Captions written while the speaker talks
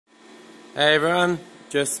Hey everyone,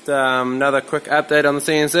 just another quick update on the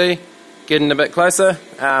CNC, getting a bit closer.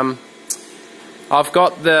 I've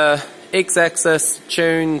got the X-axis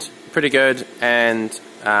tuned pretty good and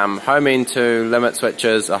homing to limit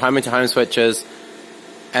switches, or homing to home switches,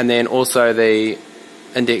 and then also the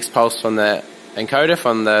index pulse from the encoder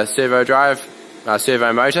from the servo drive,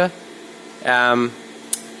 servo motor.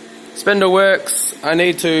 Spindle works. I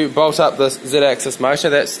need to bolt up this Z-axis motor,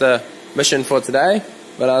 that's the mission for today.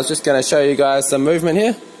 But I was just going to show you guys some movement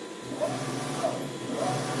here.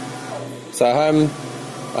 So home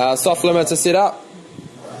soft limits are set up,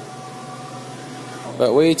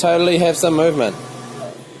 but we totally have some movement.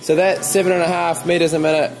 So that 7.5 meters a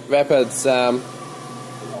minute rapids, not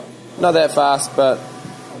that fast, but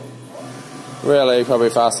really probably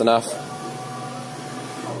fast enough.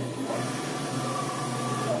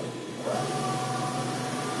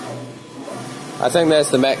 I think that's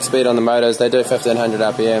the max speed on the motors. They do 1500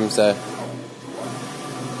 RPM, so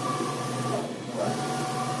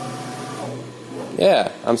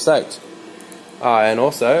yeah, I'm stoked. Oh, and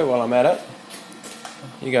also, while I'm at it,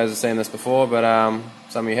 you guys have seen this before, but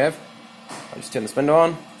some of you have. I'll just turn the spindle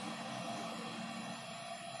on.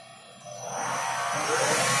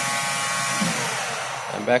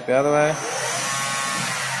 And back the other way.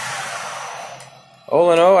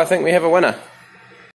 All in all, I think we have a winner.